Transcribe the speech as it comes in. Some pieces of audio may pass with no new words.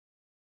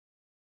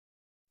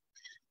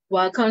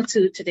Welcome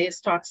to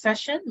today's talk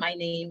session. My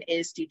name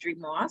is Deidre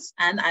Moss,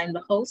 and I'm the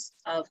host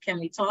of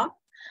Can We Talk?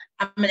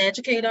 I'm an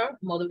educator,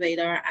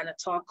 motivator, and a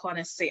talk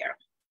connoisseur.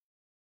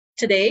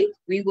 Today,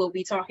 we will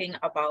be talking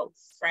about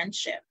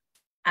friendship.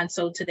 And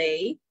so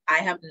today, I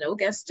have no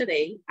guest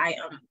today. I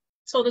am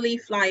totally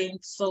flying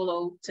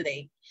solo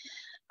today.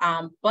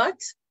 But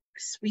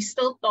we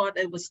still thought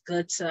it was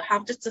good to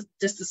have this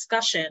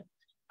discussion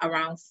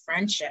around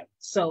friendship.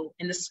 So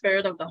in the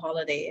spirit of the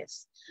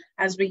holidays,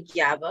 as we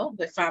gather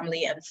with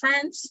family and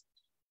friends,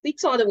 we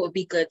thought it would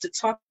be good to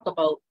talk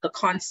about the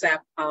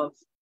concept of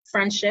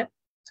friendship.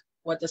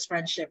 What does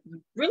friendship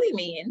really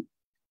mean?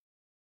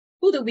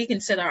 Who do we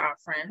consider our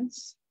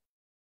friends?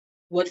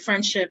 What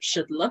friendship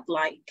should look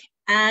like?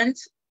 And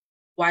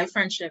why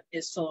friendship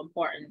is so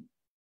important.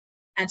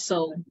 And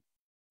so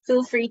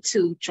feel free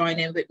to join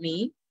in with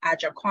me,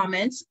 add your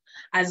comments.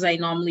 As I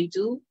normally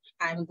do,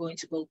 I'm going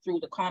to go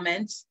through the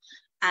comments,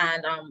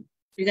 and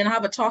we're going to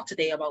have a talk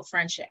today about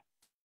friendship.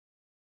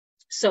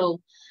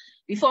 So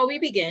before we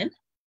begin,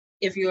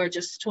 if you're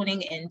just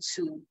tuning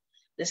into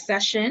the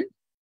session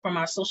from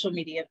our social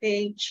media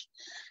page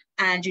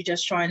and you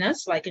just join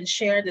us, like and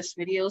share this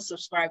video,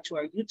 subscribe to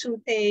our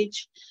YouTube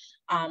page,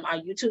 our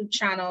YouTube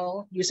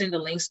channel, using the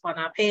links on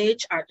our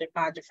page, our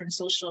different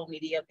social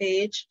media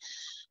page.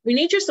 We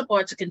need your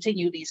support to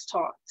continue these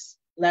talks.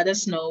 Let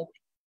us know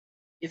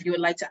if you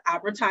would like to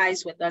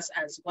advertise with us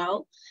as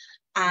well.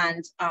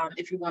 And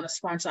if you want to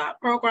sponsor our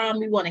program,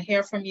 we want to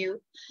hear from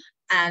you.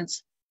 And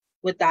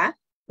with that,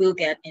 we'll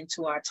get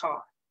into our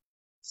talk.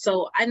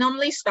 So I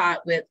normally start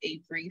with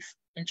a brief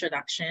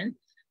introduction,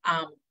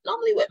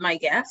 normally with my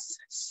guests.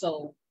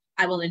 So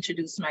I will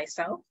introduce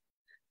myself.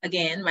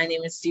 Again, my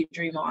name is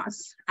Deidre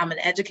Moss. I'm an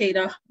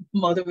educator,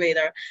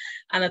 motivator,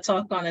 and a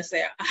talk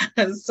connoisseur.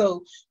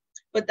 So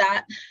with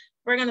that,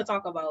 we're going to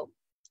talk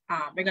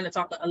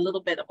a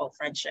little bit about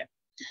friendship.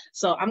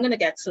 So I'm going to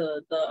get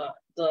to the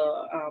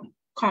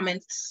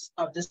comments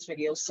of this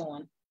video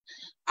soon.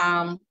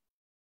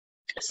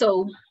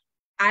 So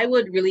I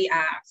would really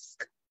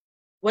ask,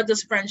 what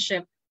does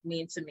friendship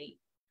mean to me?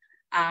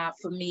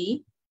 For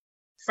me,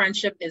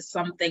 friendship is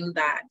something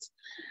that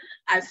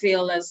I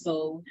feel as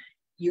though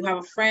you have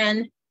a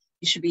friend,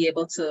 you should be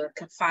able to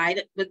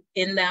confide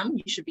in them.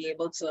 You should be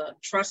able to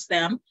trust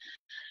them.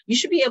 You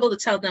should be able to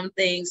tell them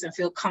things and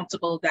feel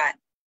comfortable that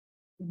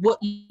what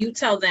you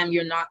tell them,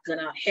 you're not going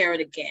to hear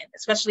it again,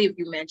 especially if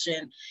you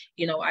mention,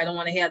 I don't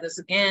want to hear this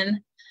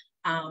again.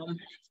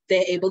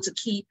 They're able to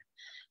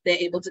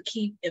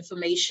keep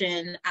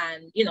information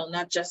and,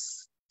 not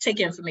just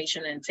take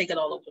information and take it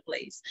all over the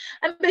place,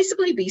 and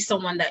basically be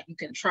someone that you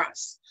can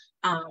trust.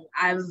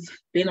 I've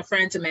been a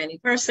friend to many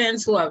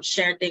persons who have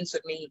shared things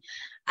with me,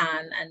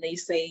 and they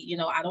say,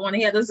 I don't want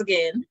to hear this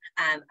again.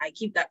 And I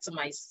keep that to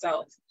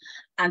myself.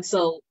 And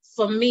so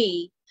for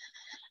me,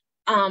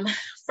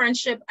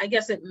 friendship, I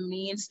guess it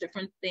means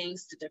different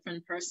things to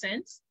different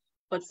persons.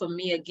 But for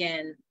me,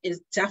 again, it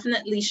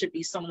definitely should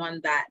be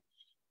someone that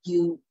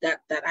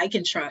I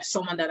can trust,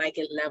 someone that I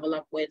can level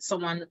up with,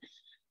 someone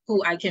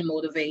who I can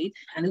motivate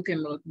and who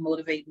can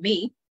motivate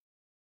me.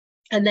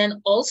 And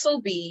then also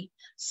be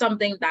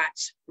something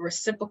that's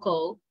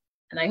reciprocal.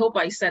 And I hope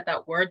I said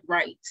that word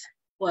right,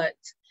 but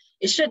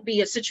it should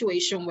be a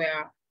situation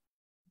where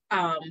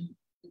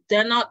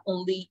they're not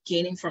only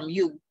gaining from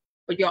you,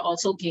 but you're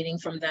also gaining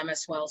from them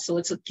as well. So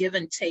it's a give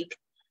and take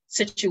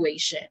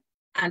situation.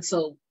 And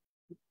so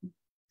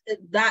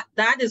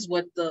that is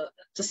what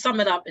to sum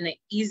it up in an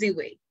easy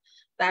way,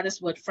 that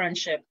is what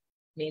friendship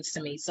means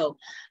to me. So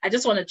I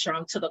just want to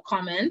jump to the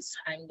comments.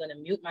 I'm going to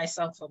mute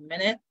myself for a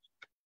minute.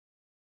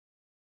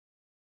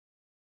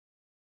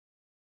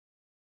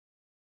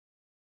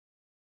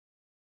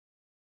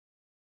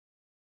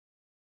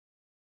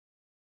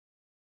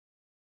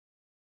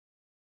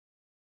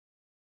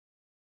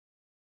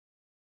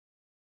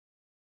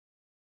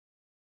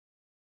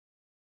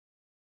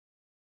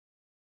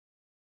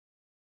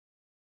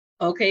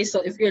 Okay, so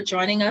if you're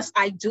joining us,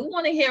 I do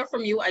want to hear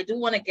from you. I do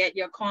want to get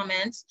your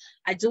comments.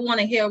 I do want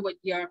to hear what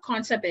your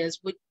concept is.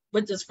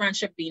 What does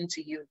friendship mean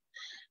to you?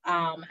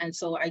 And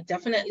so I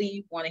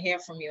definitely want to hear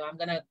from you. I'm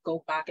going to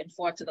go back and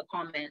forth to the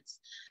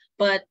comments.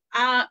 But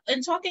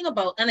in talking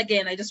about, and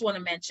again, I just want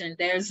to mention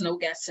there's no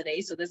guest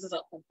today. So this is an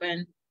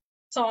open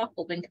talk,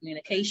 open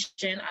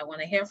communication. I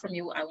want to hear from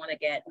you. I want to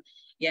get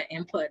your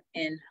input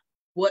in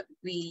what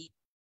we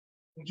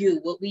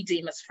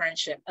deem as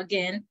friendship.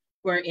 Again,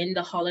 we're in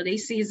the holiday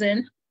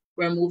season.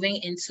 We're moving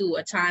into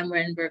a time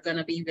when we're going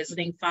to be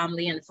visiting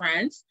family and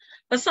friends.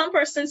 For some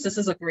persons, this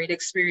is a great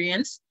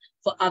experience.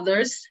 For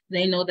others,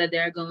 they know that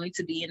they're going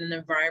to be in an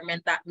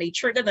environment that may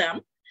trigger them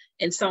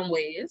in some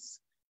ways.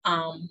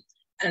 And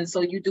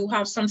so you do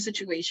have some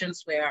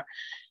situations where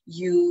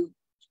you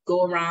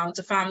go around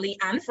to family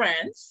and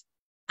friends,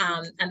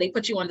 and they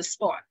put you on the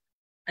spot.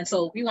 And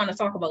so we want to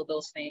talk about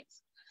those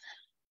things.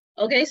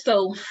 Okay,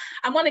 so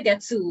I want to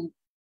get to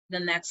the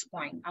next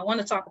point. I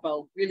want to talk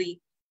about really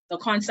the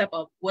concept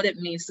of what it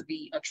means to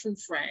be a true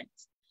friend.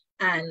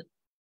 And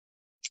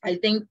I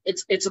think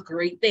it's a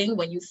great thing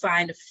when you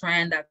find a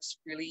friend that's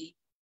really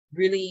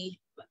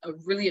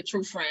really a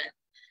true friend,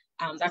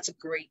 that's a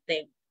great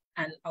thing.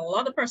 And a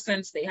lot of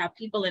persons, they have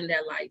people in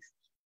their life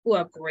who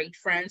are great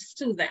friends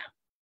to them.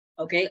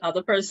 Okay,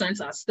 other persons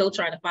are still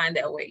trying to find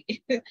their way.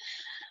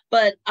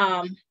 But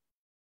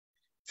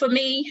for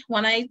me,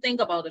 when I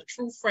think about a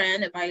true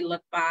friend, if I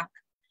look back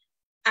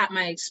at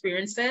my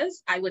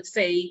experiences, I would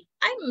say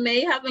I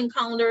may have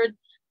encountered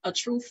a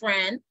true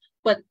friend,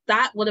 but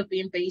that would have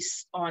been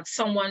based on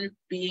someone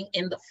being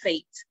in the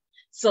faith.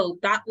 So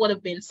that would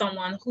have been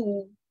someone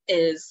who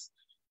is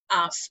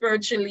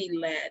spiritually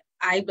led.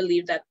 I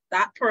believe that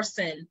that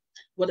person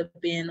would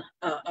have been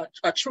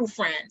a true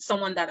friend,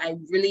 someone that I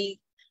really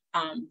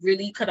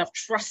could have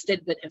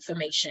trusted with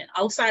information.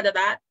 Outside of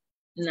that,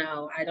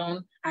 no,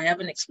 I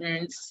haven't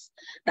experienced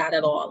that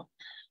at all.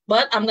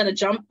 But I'm going to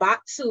jump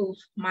back to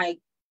my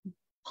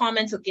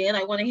comments again.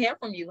 I want to hear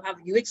from you. Have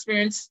you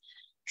experienced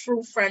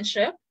true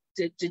friendship?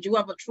 Did you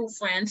have a true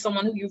friend,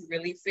 someone who you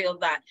really feel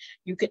that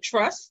you could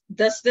trust?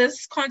 Does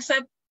this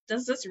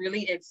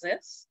really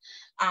exist?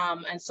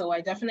 And so I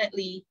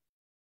definitely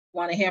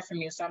want to hear from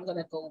you. So I'm going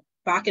to go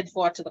back and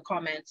forth to the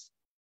comments.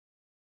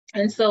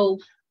 And so,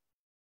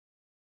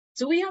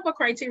 do we have a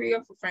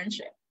criteria for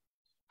friendship?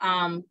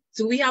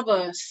 Do we have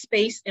a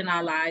space in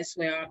our lives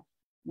where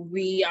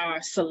we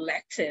are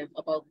selective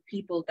about the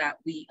people that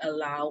we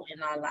allow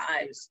in our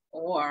lives?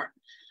 Or,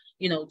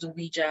 do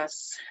we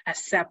just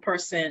accept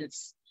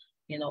persons,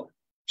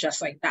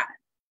 just like that?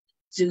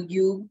 Do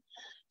you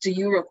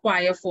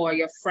require for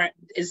your friend,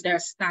 is there a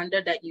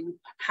standard that you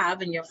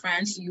have in your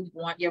friends? Do you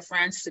want your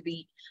friends to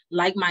be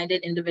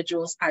like-minded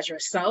individuals as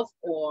yourself,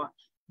 or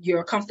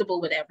you're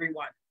comfortable with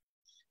everyone?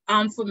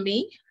 For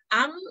me,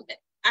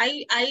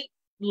 I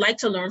like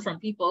to learn from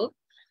people,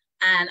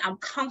 and I'm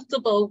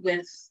comfortable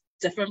with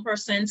different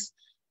persons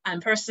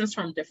and persons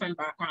from different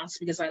backgrounds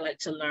because I like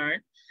to learn.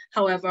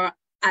 However,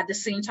 at the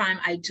same time,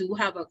 I do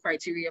have a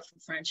criteria for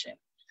friendship.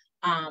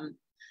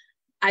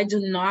 I do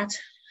not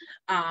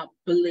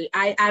believe,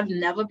 I've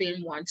never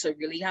been one to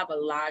really have a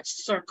large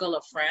circle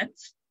of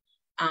friends.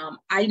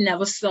 I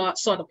never saw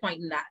the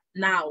point in that.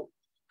 Now,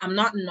 I'm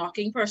not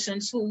knocking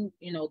persons who,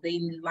 they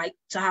like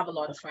to have a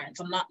lot of friends.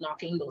 I'm not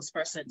knocking those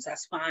persons.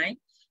 That's fine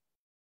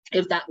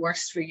if that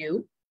works for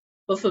you.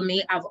 But for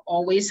me, I've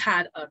always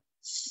had a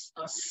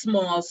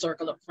small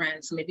circle of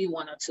friends, maybe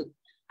one or two.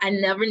 I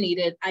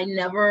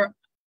never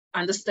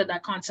understood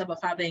that concept of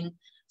having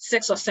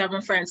 6 or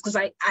 7 friends, because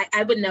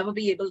I would never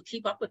be able to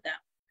keep up with them.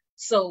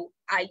 So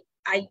I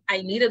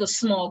needed a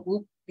small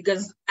group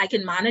because I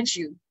can manage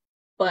you.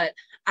 But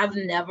I've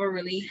never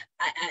really,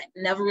 I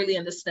never really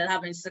understood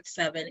having 6,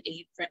 7,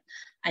 8 friends.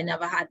 I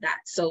never had that.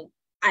 So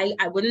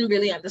I wouldn't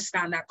really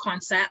understand that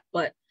concept.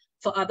 But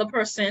for other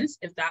persons,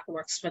 if that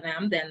works for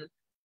them, then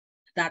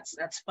that's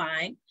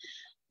fine.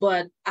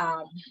 But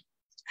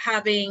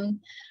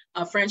having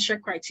a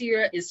friendship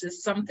criteria is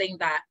just something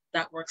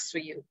that works for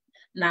you.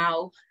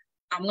 Now,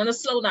 I'm going to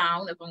slow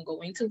down if I'm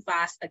going too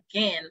fast.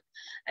 Again,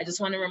 I just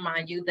want to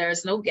remind you,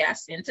 there's no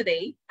guest in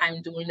today.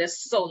 I'm doing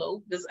this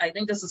solo. I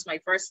think this is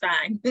my first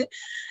time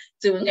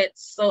doing it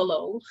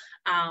solo.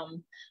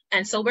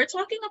 And so we're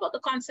talking about the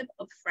concept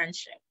of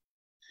friendship.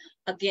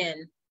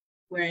 Again,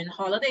 we're in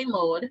holiday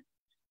mode,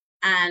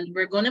 and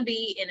we're going to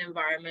be in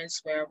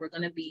environments where we're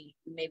going to be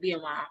maybe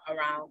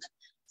around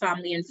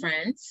family and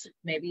friends.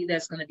 Maybe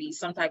there's going to be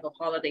some type of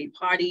holiday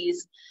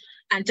parties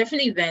and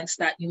different events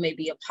that you may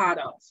be a part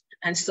of.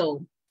 And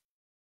so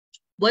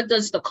what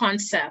does the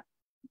concept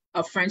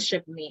of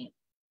friendship mean?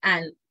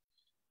 And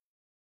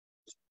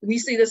we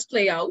see this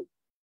play out,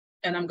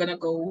 and I'm going to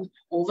go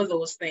over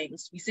those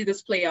things. We see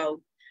this play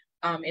out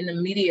in the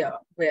media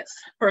with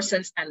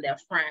persons and their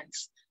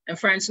friends, and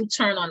friends who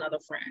turn on other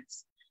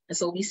friends. And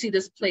so we see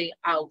this play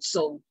out.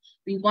 So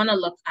we want to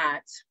look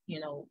at,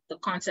 the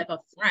concept of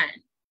friend,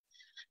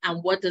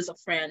 and what does a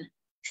friend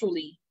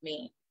truly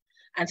mean?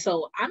 And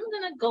so I'm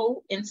going to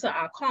go into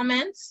our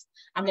comments.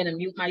 I'm going to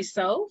mute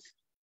myself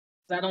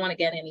because I don't want to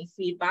get any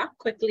feedback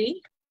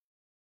quickly.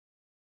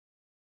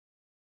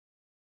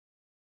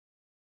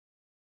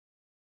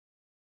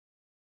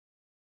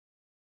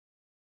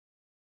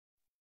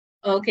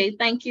 Okay,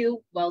 thank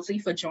you, Wellesley,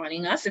 for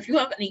joining us. If you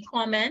have any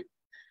comment,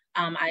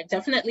 I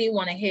definitely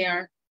want to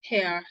hear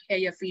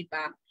your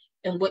feedback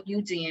and what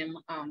you deem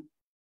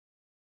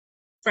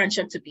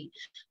friendship to be.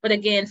 But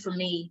again, for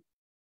me,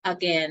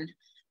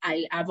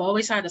 I've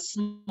always had a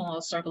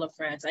small circle of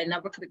friends. I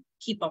never could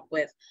keep up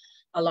with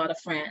a lot of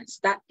friends.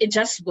 That it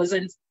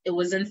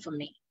wasn't for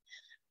me.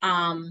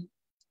 And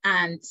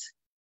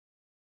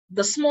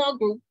the small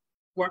group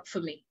worked for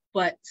me.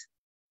 But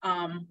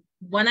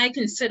when I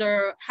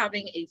consider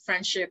having a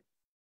friendship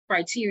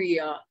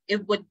criteria,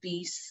 it would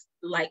be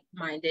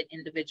like-minded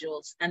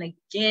individuals. And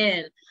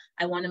again,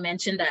 I want to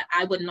mention that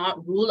I would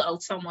not rule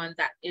out someone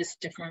that is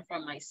different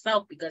from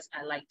myself because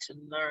I like to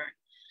learn.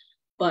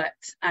 But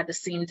at the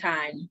same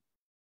time,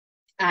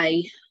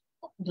 I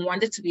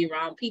wanted to be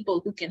around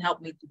people who can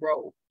help me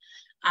grow.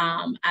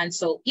 And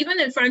so even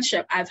in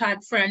friendship, I've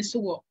had friends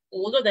who were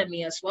older than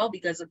me as well,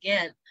 because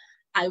again,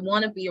 I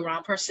want to be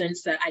around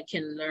persons that I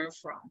can learn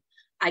from.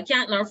 I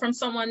can't learn from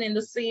someone in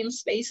the same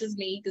space as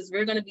me because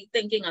we're going to be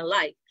thinking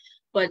alike.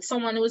 But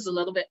someone who is a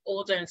little bit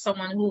older and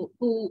someone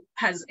who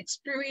has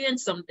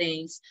experienced some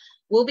things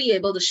will be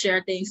able to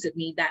share things with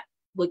me that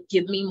would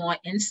give me more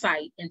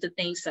insight into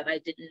things that I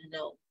didn't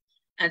know.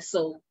 And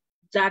so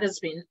that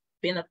has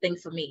been a thing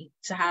for me,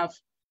 to have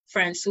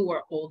friends who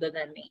are older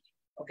than me,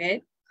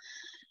 okay?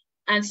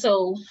 And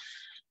so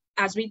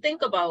as we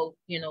think about,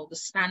 the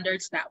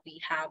standards that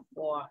we have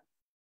for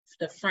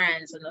the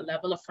friends and the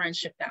level of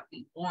friendship that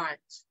we want.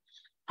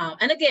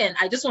 And again,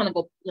 I just want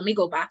to let me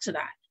go back to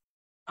that.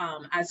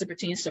 As it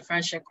pertains to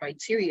friendship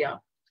criteria,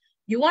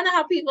 you want to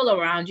have people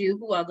around you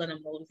who are going to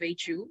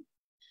motivate you,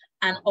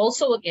 and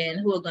also, again,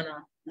 who are going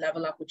to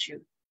level up with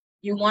you.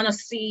 You want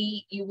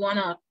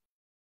to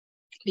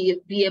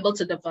be able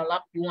to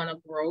develop, you want to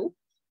grow.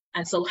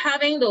 And so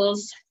having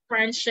those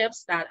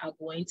friendships that are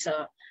going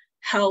to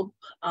help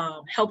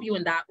you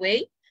in that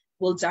way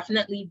will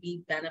definitely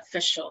be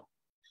beneficial.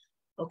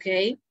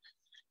 Okay.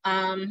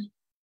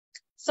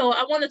 So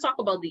I want to talk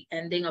about the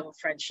ending of a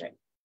friendship.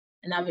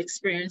 And I've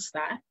experienced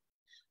that.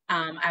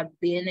 I've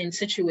been in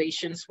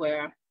situations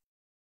where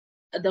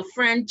the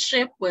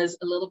friendship was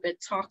a little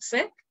bit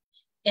toxic,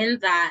 in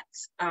that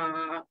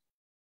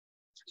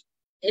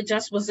it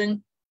just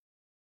wasn't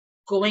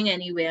going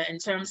anywhere, in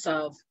terms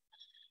of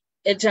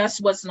it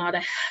just was not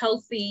a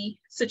healthy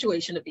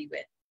situation to be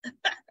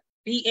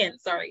in.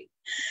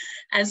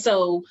 And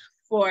so,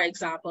 for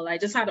example, I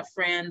just had a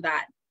friend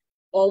that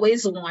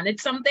always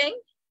wanted something.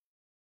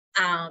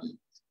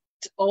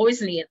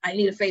 Always I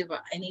need a favor.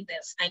 I need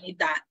this. I need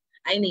that.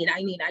 I need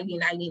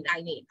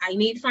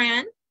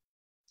friend.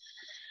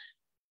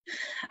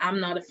 I'm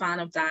not a fan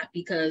of that,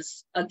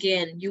 because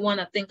again, you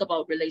want to think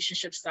about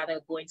relationships that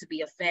are going to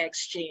be a fair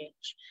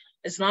exchange.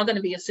 It's not going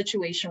to be a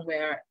situation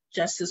where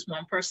just this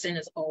one person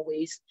is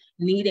always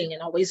needing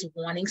and always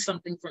wanting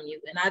something from you.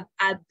 And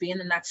I've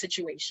been in that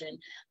situation.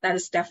 That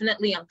is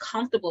definitely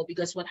uncomfortable,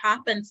 because what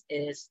happens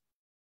is,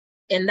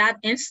 in that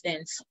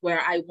instance where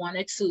I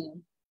wanted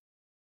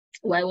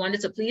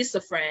to please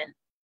the friend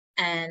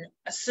and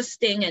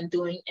assisting and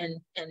doing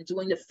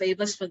the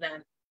favors for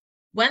them,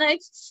 when I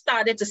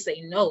started to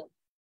say no,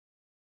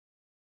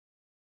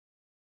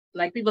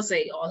 like people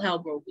say, all hell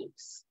broke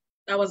loose.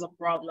 That was a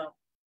problem.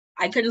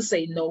 I couldn't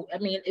say no. I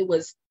mean, it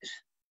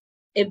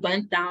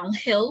went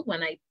downhill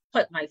when I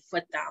put my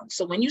foot down.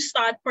 So when you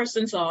start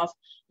persons off,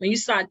 when you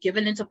start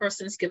giving into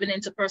persons,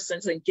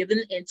 and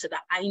giving into the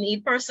I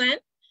need person,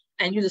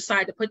 and you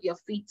decide to put your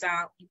feet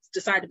down, you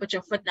decide to put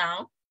your foot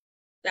down,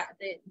 that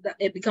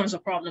it becomes a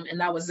problem.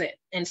 And that was it.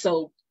 And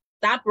so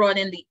that brought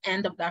in the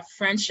end of that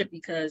friendship,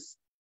 because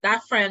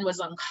that friend was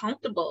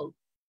uncomfortable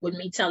with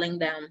me telling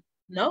them,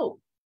 no,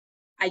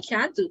 I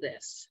can't do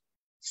this.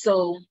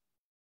 So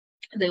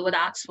they would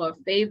ask for a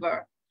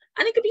favor,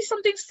 and it could be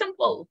something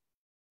simple.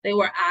 They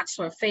were asked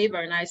for a favor,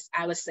 and I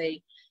would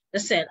say,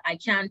 listen, I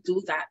can't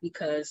do that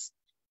because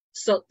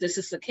so this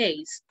is the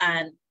case.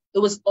 And it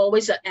was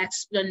always an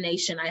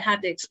explanation. I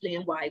had to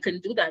explain why I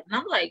couldn't do that. And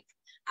I'm like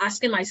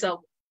asking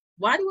myself,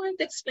 why do I have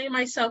to explain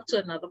myself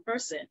to another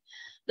person?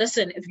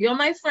 Listen, if you're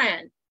my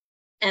friend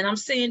and I'm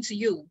saying to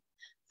you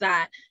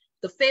that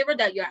the favor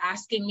that you're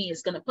asking me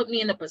is going to put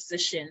me in a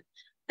position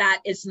that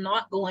is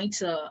not going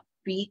to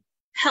be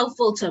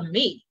helpful to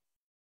me,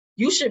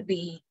 you should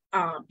be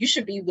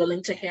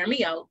willing to hear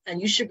me out,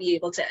 and you should be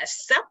able to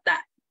accept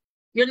that.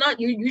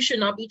 You should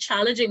not be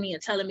challenging me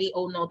and telling me,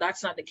 oh no,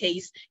 that's not the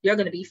case, you're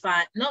going to be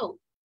fine. No,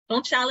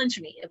 don't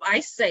challenge me. If I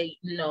say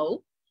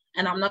no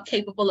and I'm not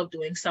capable of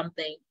doing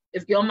something,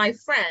 if you're my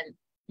friend,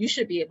 you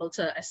should be able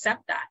to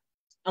accept that.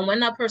 And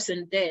when that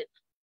person did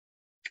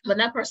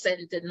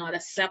not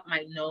accept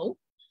my no,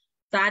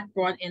 that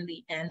brought in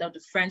the end of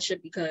the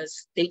friendship,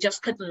 because they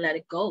just couldn't let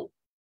it go.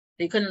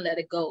 They couldn't let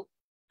it go.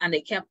 And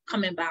they kept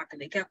coming back,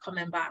 and they kept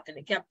coming back, and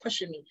they kept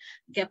pushing me,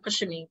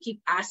 and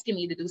keep asking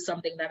me to do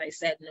something that I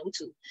said no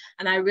to.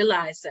 And I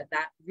realized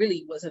that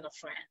really wasn't a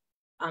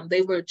friend.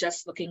 They were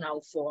just looking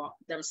out for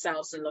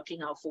themselves and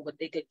looking out for what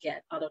they could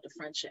get out of the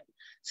friendship.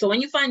 So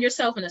when you find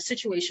yourself in a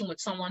situation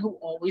with someone who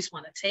always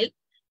want to take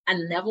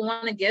and never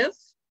want to give,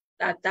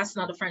 that's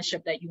not a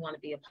friendship that you want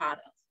to be a part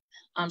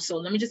of. So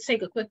let me just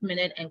take a quick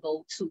minute and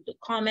go to the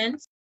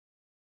comments.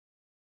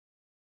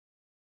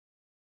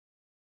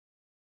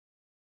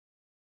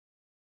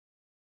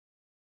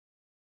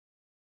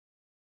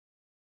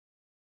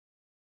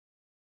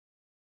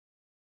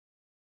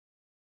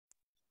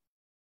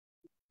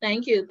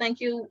 Thank you,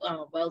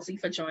 Wellesley,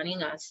 for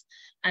joining us.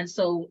 And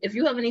so if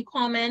you have any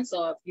comments,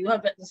 or if you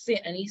have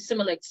any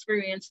similar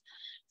experience,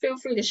 feel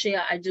free to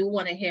share. I do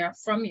want to hear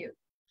from you.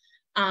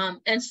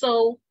 And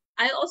so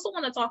I also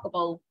want to talk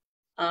about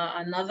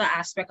another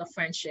aspect of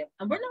friendship.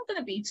 And we're not going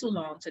to be too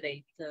long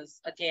today,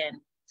 because again,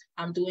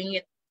 I'm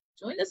doing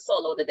this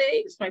solo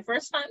today. It's my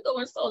first time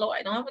going solo.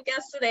 I don't have a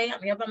guest today.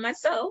 I'm here by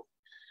myself.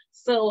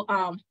 So,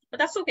 but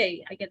that's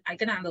okay. I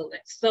can handle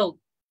it. So,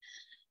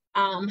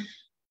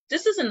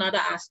 this is another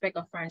aspect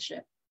of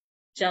friendship,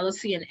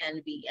 jealousy and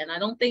envy. And I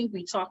don't think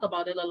we talk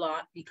about it a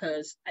lot,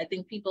 because I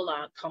think people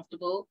are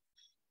comfortable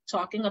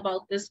talking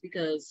about this,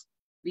 because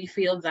We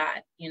feel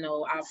that,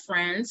 our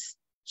friends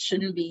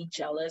shouldn't be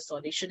jealous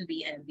or they shouldn't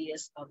be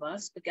envious of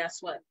us. But guess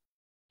what?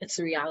 It's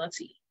a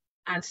reality.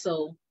 And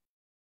so,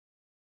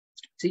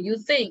 do you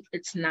think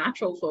it's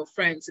natural for a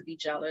friend to be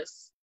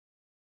jealous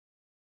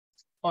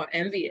or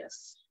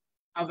envious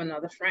of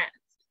another friend?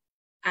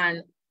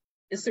 And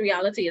it's the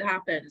reality. It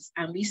happens,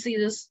 and we see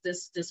this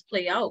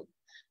play out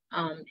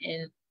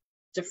in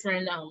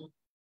different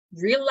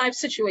real life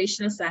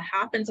situations that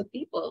happen to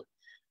people,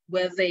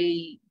 where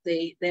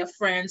their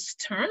friends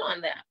turn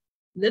on them,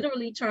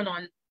 literally turn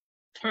on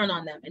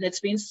them. And it's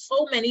been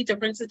so many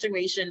different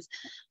situations,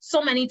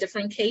 so many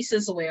different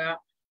cases where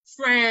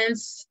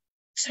friends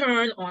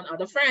turn on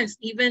other friends.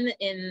 Even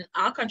in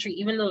our country,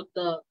 even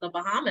the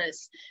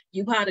Bahamas,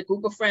 you had a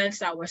group of friends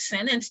that were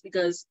sentenced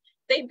because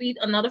they beat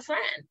another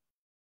friend.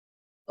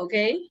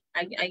 Okay,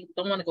 I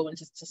don't want to go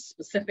into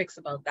specifics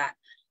about that,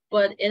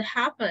 but it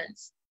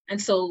happens.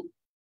 And so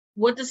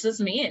what does this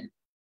mean?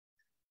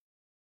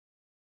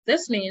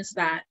 This means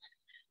that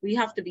we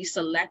have to be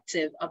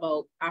selective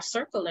about our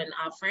circle and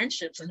our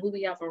friendships and who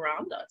we have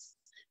around us.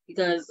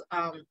 Because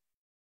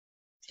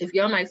if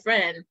you're my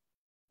friend,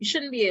 you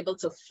shouldn't be able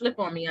to flip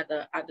on me at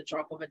the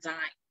drop of a dime.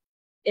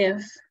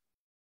 If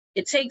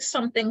it takes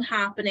something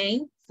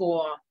happening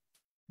for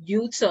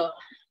you to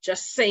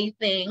just say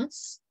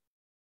things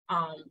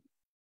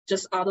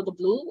just out of the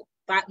blue,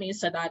 that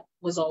means that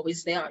was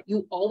always there.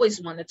 You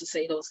always wanted to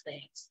say those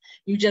things.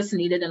 You just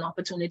needed an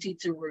opportunity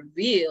to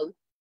reveal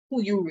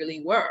who you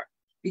really were.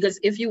 Because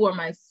if you were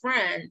my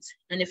friend,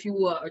 and if you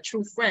were a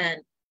true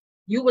friend,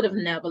 you would have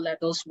never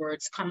let those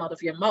words come out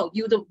of your mouth.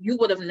 You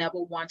would have never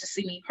wanted to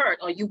see me hurt,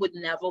 or you would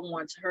never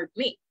want to hurt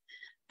me.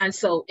 And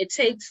so it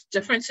takes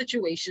different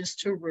situations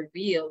to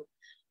reveal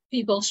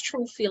people's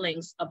true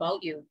feelings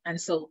about you. And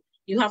so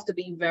you have to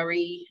be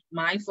very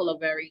mindful or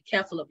very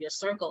careful of your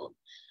circle,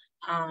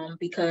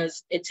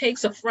 because it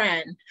takes a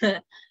friend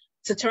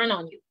to turn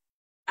on you.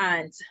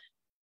 And,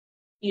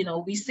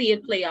 we see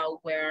it play out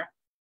where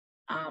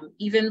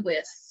even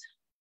with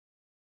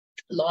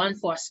law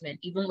enforcement,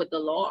 even with the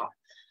law,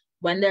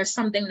 when there's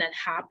something that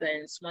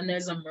happens, when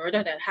there's a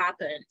murder that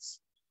happens,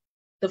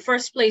 the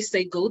first place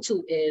they go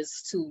to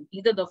is to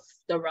either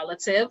the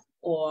relative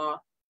or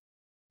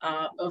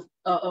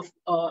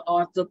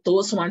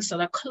those ones that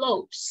are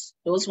close,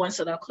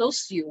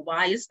 to you.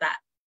 Why is that?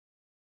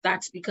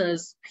 That's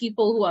because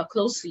people who are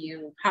close to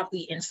you have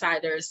the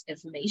insider's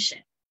information.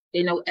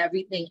 They know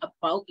everything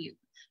about you.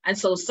 And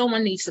so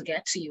someone needs to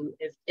get to you.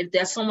 If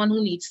there's someone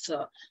who needs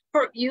to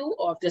hurt you,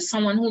 or if there's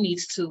someone who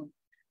needs to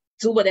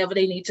do whatever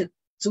they need to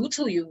do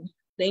to you,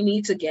 they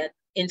need to get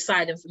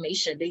inside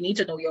information. They need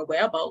to know your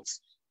whereabouts.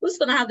 Who's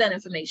going to have that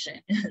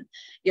information?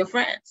 Your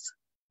friends.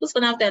 Who's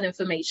going to have that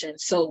information?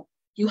 So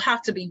you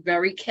have to be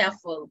very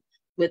careful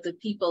with the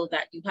people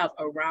that you have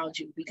around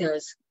you,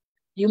 because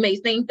you may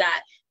think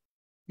that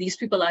these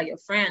people are your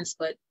friends,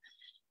 but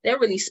they're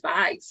really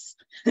spies.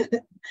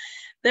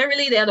 They're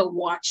really there to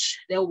watch.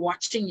 They're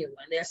watching you,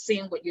 and they're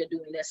seeing what you're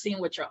doing. They're seeing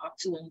what you're up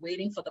to and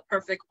waiting for the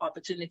perfect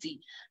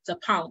opportunity to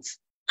pounce.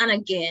 And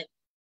again,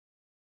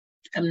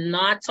 I'm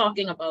not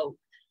talking about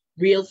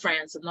real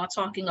friends. I'm not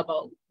talking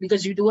about,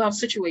 because you do have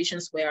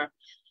situations where,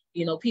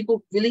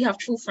 people really have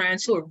true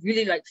friends who are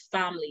really like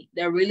family.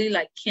 They're really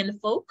like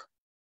kinfolk,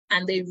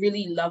 and they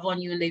really love on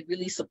you and they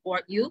really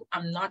support you.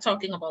 I'm not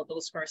talking about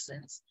those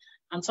persons.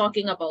 I'm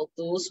talking about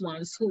those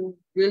ones who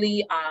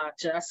really are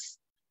just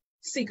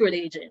secret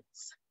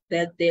agents.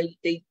 That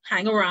they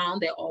hang around,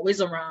 they're always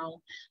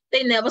around,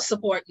 they never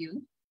support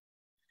you.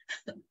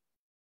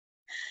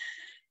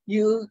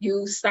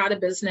 You start a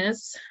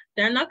business,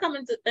 they're not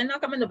coming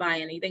to buy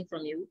anything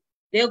from you.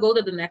 They'll go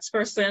to the next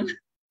person.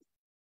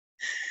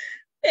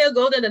 They'll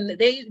go to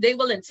they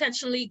will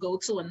intentionally go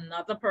to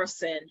another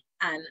person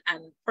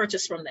and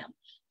purchase from them.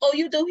 Oh,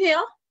 you do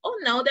hair? Oh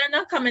no, they're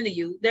not coming to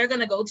you. They're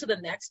gonna go to the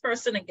next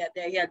person and get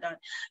their hair done.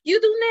 You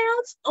do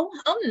nails?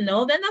 Oh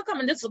no, they're not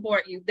coming to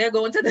support you. They're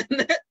going to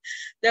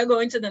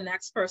the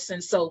next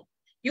person. So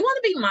you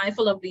want to be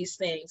mindful of these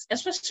things,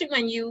 especially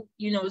when you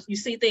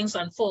see things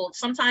unfold.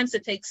 Sometimes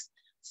it takes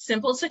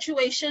simple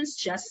situations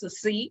just to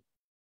see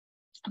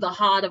the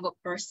heart of a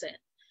person.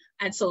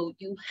 And so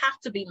you have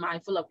to be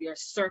mindful of your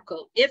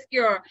circle. If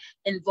you're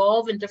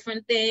involved in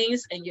different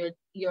things and you're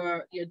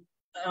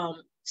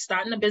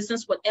starting a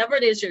business, whatever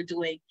it is you're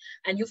doing,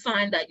 and you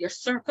find that your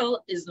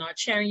circle is not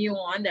cheering you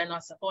on, they're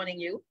not supporting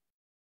you,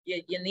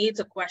 you need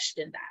to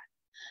question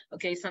that.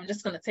 Okay, so I'm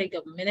just going to take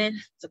a minute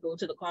to go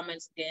to the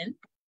comments again.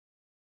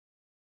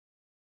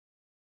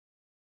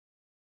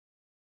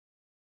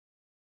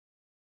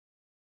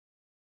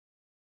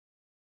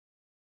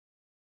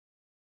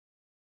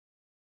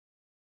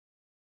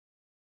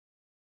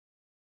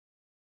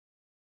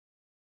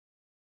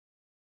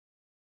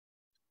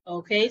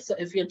 Okay, so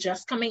if you're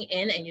just coming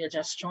in and you're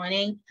just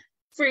joining,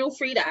 feel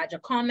free to add your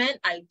comment.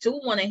 I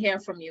do want to hear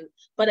from you.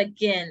 But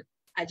again,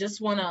 I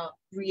just want to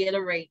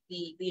reiterate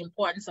the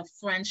importance of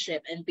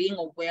friendship and being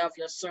aware of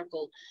your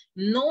circle,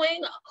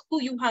 knowing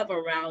who you have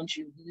around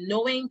you,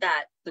 knowing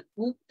that the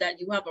group that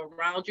you have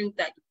around you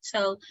that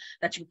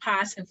you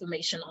pass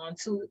information on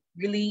to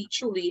really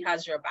truly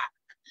has your back.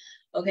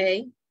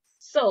 Okay,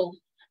 so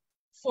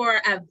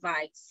for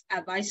advice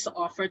to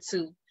offer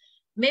to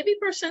maybe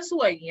persons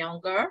who are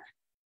younger,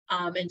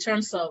 in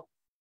terms of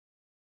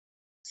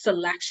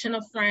selection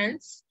of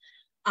friends,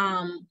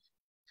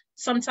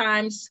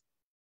 sometimes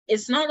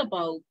it's not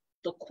about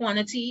the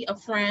quantity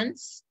of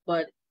friends,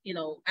 but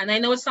and I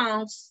know it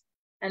sounds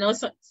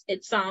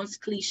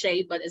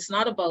cliche, but it's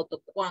not about the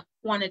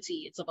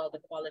quantity, it's about the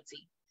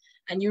quality.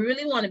 And you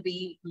really want to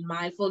be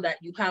mindful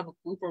that you have a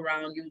group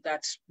around you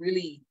that's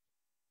really,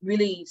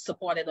 really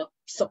supportive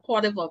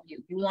of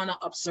you. You want to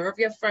observe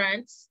your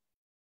friends,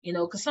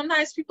 because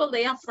sometimes people,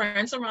 they have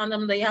friends around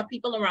them, they have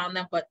people around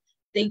them, but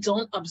they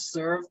don't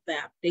observe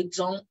them. They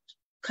don't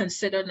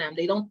consider them.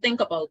 They don't think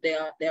about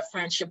their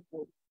friendship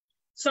group.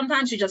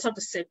 Sometimes you just have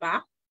to sit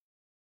back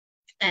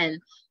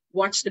and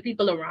watch the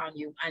people around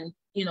you and,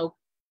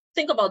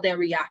 think about their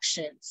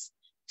reactions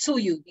to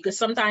you. Because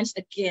sometimes,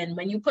 again,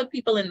 when you put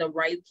people in the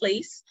right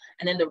place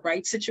and in the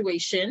right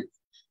situation,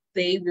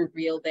 they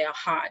reveal their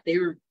heart. They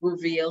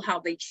reveal how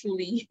they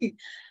truly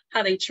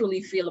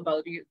feel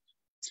about you.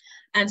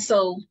 And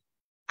so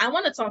I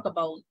want to talk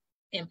about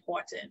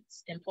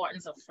importance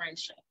of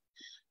friendship.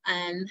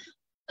 And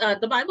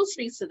the Bible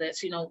speaks to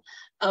this,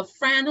 a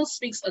friend who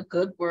speaks a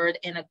good word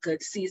in a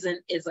good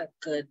season is a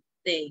good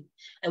thing.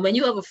 And when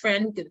you have a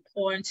friend who can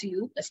pour into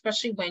you,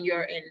 especially when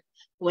you're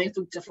going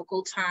through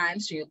difficult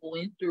times, you're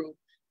going through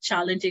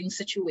challenging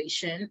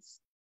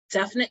situations,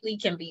 definitely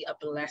can be a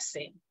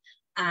blessing.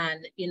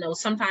 And,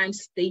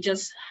 sometimes they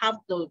just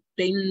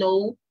they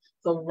know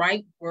the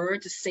right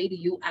word to say to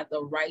you at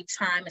the right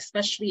time,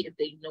 especially if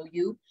they know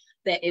you.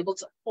 They're able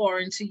to pour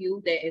into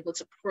you. They're able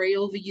to pray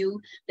over you.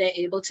 They're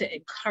able to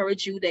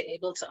encourage you. They're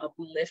able to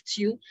uplift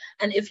you.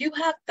 And if you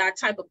have that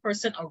type of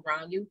person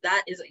around you,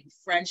 that is a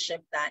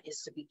friendship that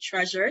is to be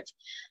treasured.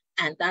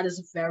 And that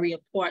is very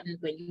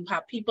important when you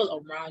have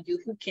people around you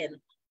who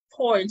can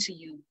pour into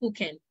you, who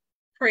can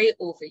pray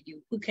over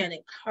you, who can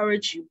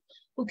encourage you,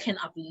 who can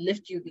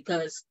uplift you,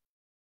 because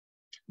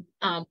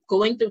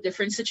going through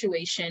different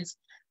situations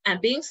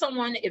and being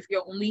someone, if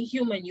you're only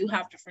human, you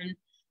have different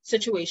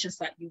situations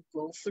that you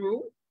go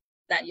through,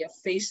 that you're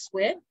faced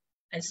with.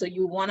 And so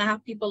you want to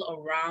have people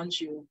around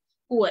you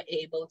who are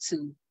able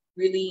to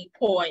really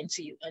pour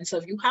into you. And so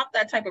if you have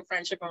that type of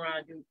friendship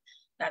around you,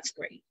 that's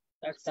great.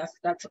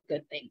 That's a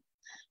good thing.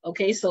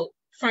 Okay, so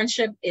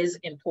friendship is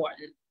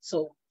important.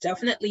 So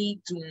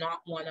definitely do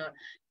not want to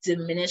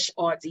diminish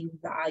or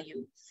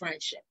devalue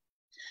friendship.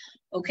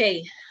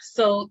 Okay,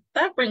 so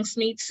that brings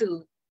me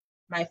to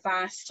my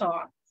fast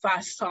talk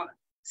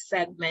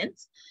segment.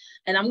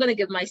 And I'm going to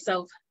give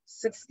myself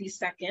 60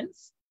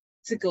 seconds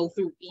to go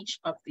through each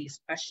of these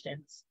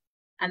questions.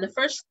 And the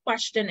first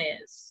question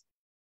is,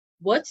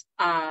 what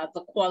are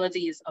the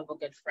qualities of a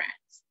good friend?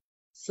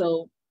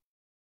 So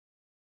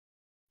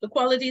the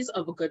qualities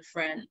of a good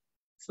friend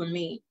for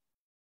me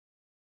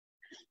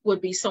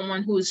would be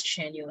someone who is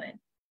genuine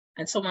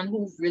and someone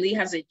who really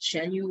has a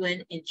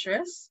genuine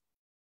interest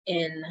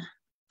in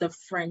the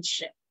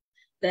friendship.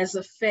 There's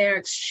a fair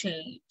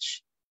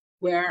exchange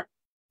where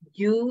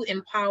you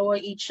empower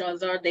each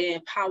other, they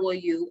empower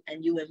you,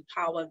 and you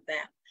empower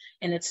them.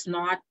 And it's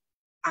not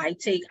I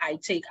take,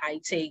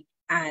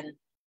 and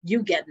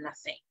you get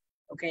nothing.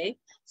 Okay,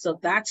 so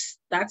that's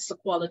the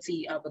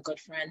quality of a good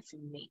friend for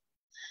me.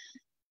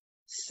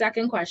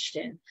 Second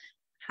question,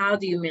 how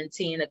do you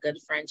maintain a good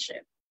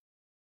friendship?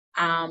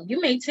 You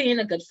maintain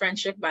a good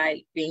friendship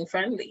by being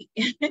friendly.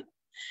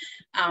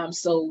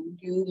 So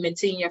you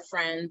maintain your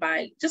friend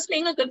by just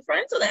being a good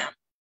friend to them.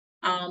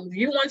 If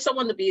you want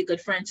someone to be a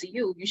good friend to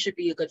you, you should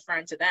be a good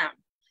friend to them.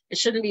 It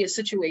shouldn't be a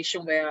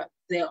situation where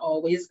they're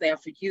always there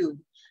for you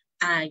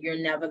and you're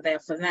never there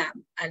for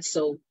them. And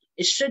so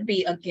it should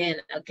be, again,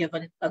 a give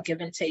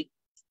and take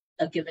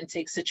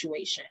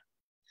situation.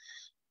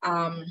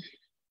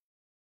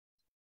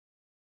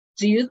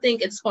 Do you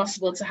think it's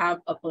possible to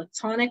have a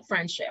platonic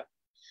friendship?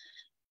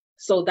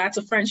 So that's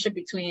a friendship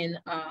between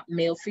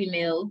male,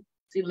 female,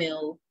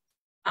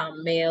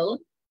 male.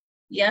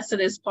 Yes, it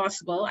is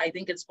possible. I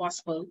think it's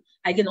possible.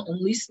 I can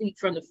only speak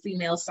from the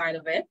female side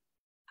of it.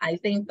 I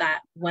think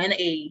that when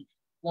a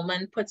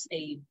woman puts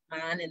a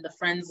man in the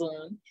friend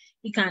zone,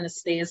 he kind of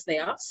stays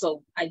there.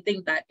 So I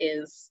think that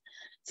is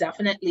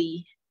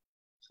definitely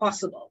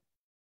possible.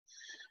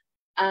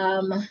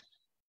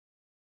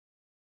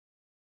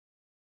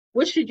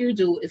 What should you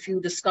do if you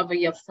discover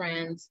your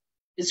friend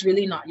is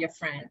really not your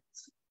friend?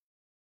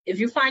 If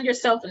you find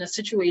yourself in a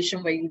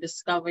situation where you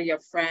discover your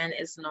friend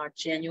is not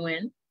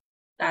genuine,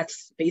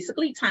 that's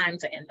basically time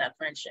to end that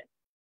friendship.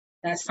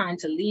 That's time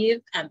to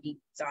leave and be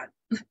done.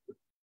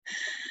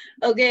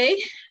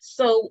 Okay,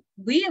 so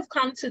we have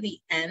come to the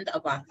end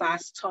of our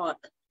Fast Talk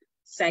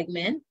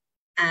segment,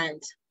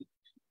 and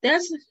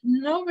there's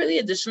no really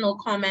additional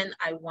comment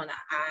I want to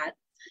add,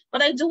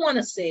 but I do want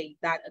to say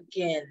that,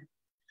 again,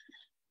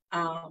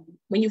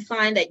 when you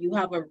find that you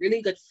have a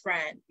really good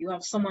friend, you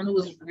have someone who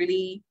is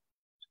really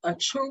a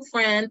true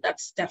friend,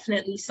 that's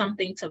definitely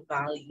something to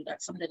value.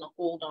 That's something to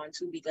hold on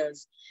to,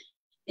 because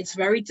it's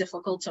very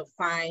difficult to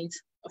find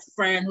a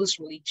friend who's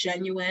really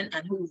genuine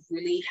and who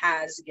really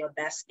has your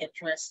best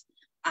interest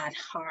at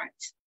heart.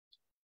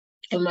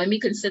 And when we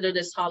consider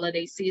this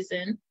holiday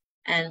season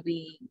and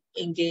we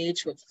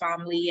engage with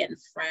family and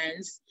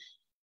friends,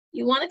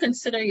 you want to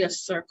consider your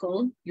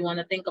circle. You want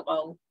to think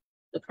about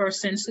the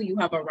persons who you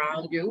have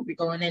around you. We're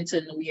going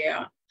into New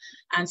Year.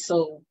 And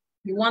so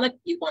you want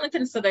to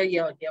consider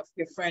your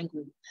friend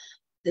group.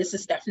 This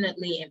is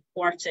definitely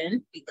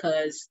important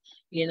because,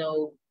 you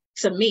know,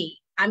 to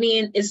me, I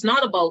mean, it's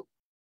not about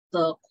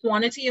the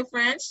quantity of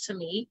friends. To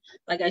me,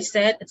 like I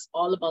said, it's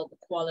all about the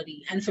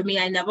quality. And for me,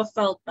 I never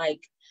felt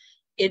like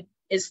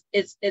it's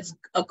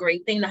a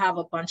great thing to have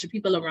a bunch of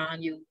people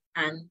around you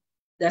and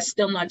they're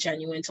still not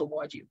genuine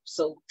toward you.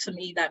 So to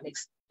me, that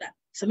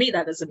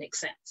doesn't make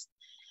sense.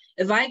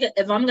 If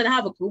I'm gonna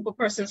have a group of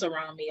persons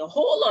around me, a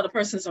whole lot of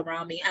persons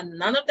around me, and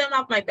none of them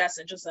have my best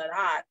interest at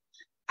heart,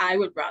 I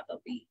would rather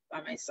be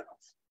by myself.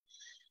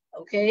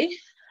 Okay,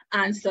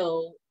 and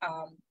so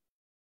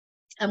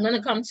I'm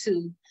gonna come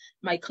to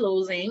my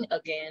closing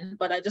again,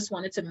 but I just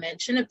wanted to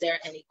mention if there are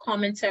any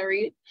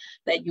commentary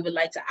that you would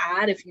like to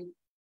add, if you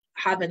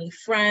have any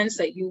friends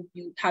that you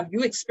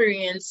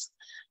experienced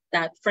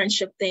that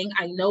friendship thing.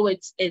 I know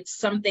it's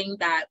something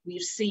that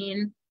we've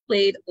seen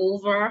played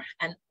over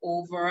and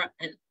over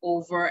and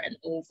over and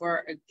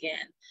over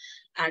again.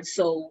 And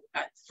so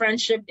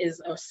friendship is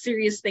a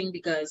serious thing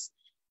because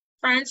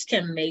friends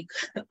can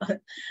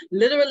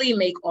literally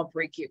make or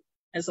break you.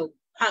 And so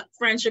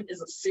friendship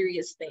is a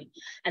serious thing.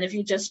 And if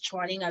you're just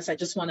joining us, I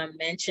just want to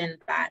mention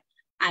that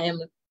I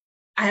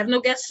have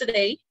no guests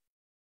today,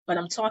 but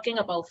I'm talking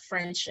about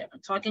friendship. I'm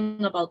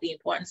talking about the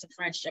importance of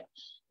friendship.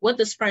 What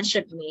does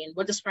friendship mean?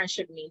 What does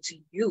friendship mean to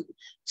you?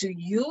 Do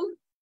you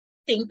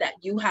think that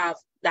you have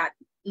that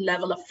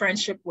level of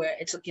friendship where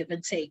it's a give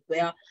and take,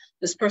 where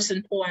this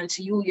person pour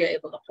into you, you're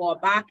able to pour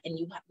back, and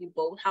you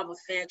both have a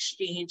fair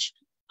exchange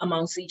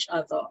amongst each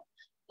other?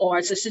 Or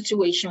it's a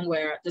situation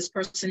where this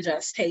person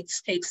just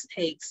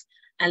takes,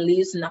 and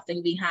leaves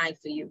nothing behind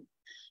for you.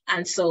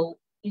 And so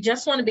you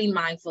just want to be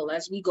mindful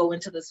as we go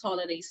into this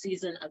holiday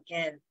season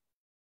again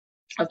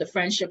of the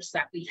friendships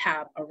that we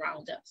have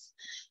around us.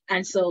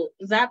 And so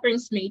that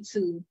brings me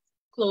to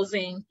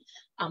closing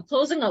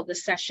out the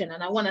session.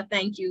 And I want to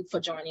thank you for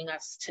joining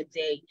us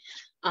today.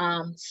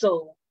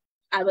 So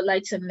I would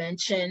like to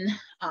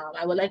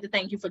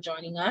thank you for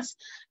joining us.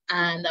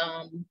 And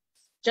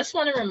just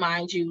want to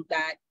remind you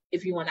that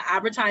if you want to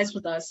advertise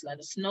with us, let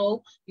us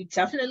know. We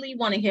definitely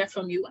want to hear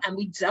from you, and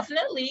we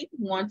definitely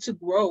want to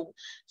grow.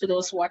 To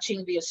those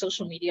watching via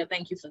social media,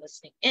 thank you for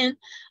listening in.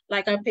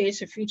 Like our page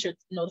for future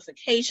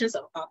notifications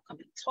of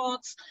upcoming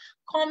talks.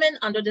 Comment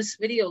under this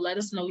video. Let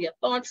us know your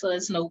thoughts. Let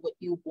us know what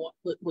you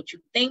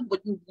think,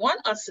 what you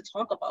want us to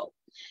talk about.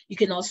 You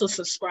can also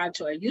subscribe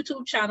to our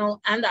YouTube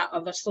channel and our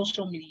other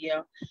social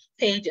media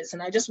pages.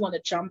 And I just want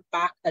to jump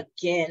back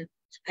again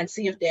and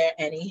see if there are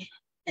any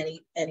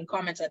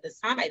comments at this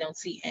time. I don't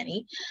see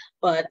any,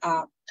 but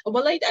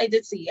well, I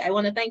did see. I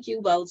want to thank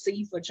you,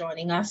 Wellesley, for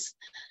joining us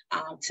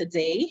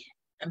today.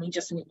 Let me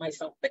just mute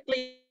myself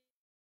quickly.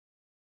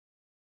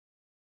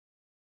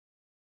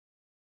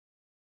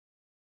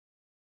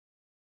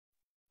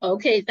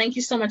 Okay, thank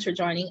you so much for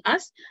joining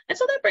us. And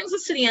so that brings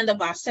us to the end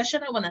of our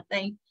session. I want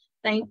to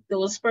thank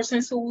those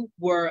persons who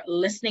were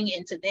listening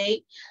in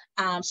today.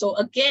 So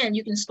again,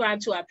 you can subscribe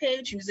to our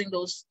page using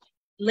those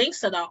links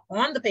that are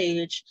on the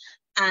page.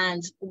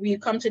 And we've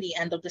come to the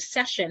end of the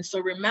session. So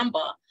remember,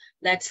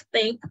 let's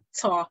think,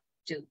 talk,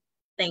 do.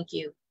 Thank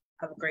you.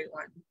 Have a great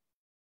one.